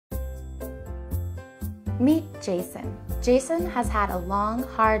Meet Jason. Jason has had a long,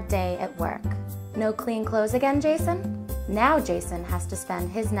 hard day at work. No clean clothes again, Jason? Now Jason has to spend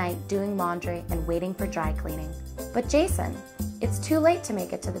his night doing laundry and waiting for dry cleaning. But Jason, it's too late to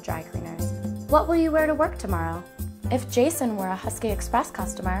make it to the dry cleaners. What will you wear to work tomorrow? If Jason were a Husky Express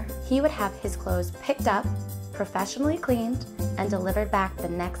customer, he would have his clothes picked up, professionally cleaned, and delivered back the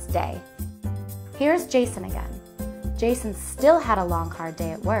next day. Here's Jason again. Jason still had a long, hard day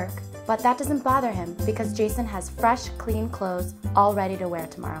at work, but that doesn't bother him because Jason has fresh, clean clothes all ready to wear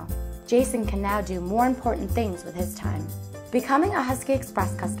tomorrow. Jason can now do more important things with his time. Becoming a Husky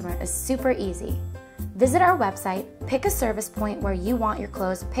Express customer is super easy. Visit our website, pick a service point where you want your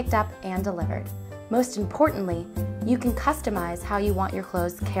clothes picked up and delivered. Most importantly, you can customize how you want your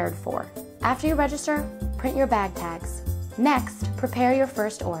clothes cared for. After you register, print your bag tags. Next, prepare your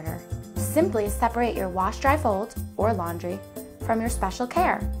first order. Simply separate your wash, dry, fold, or laundry from your special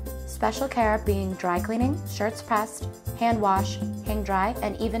care. Special care being dry cleaning, shirts pressed, hand wash, hang dry,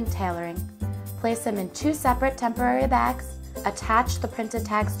 and even tailoring. Place them in 2 separate temporary bags. Attach the printed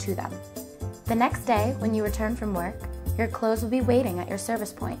tags to them. The next day, when you return from work, your clothes will be waiting at your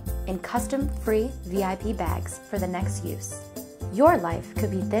service point in custom-free VIP bags for the next use. Your life could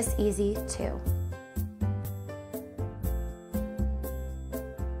be this easy too.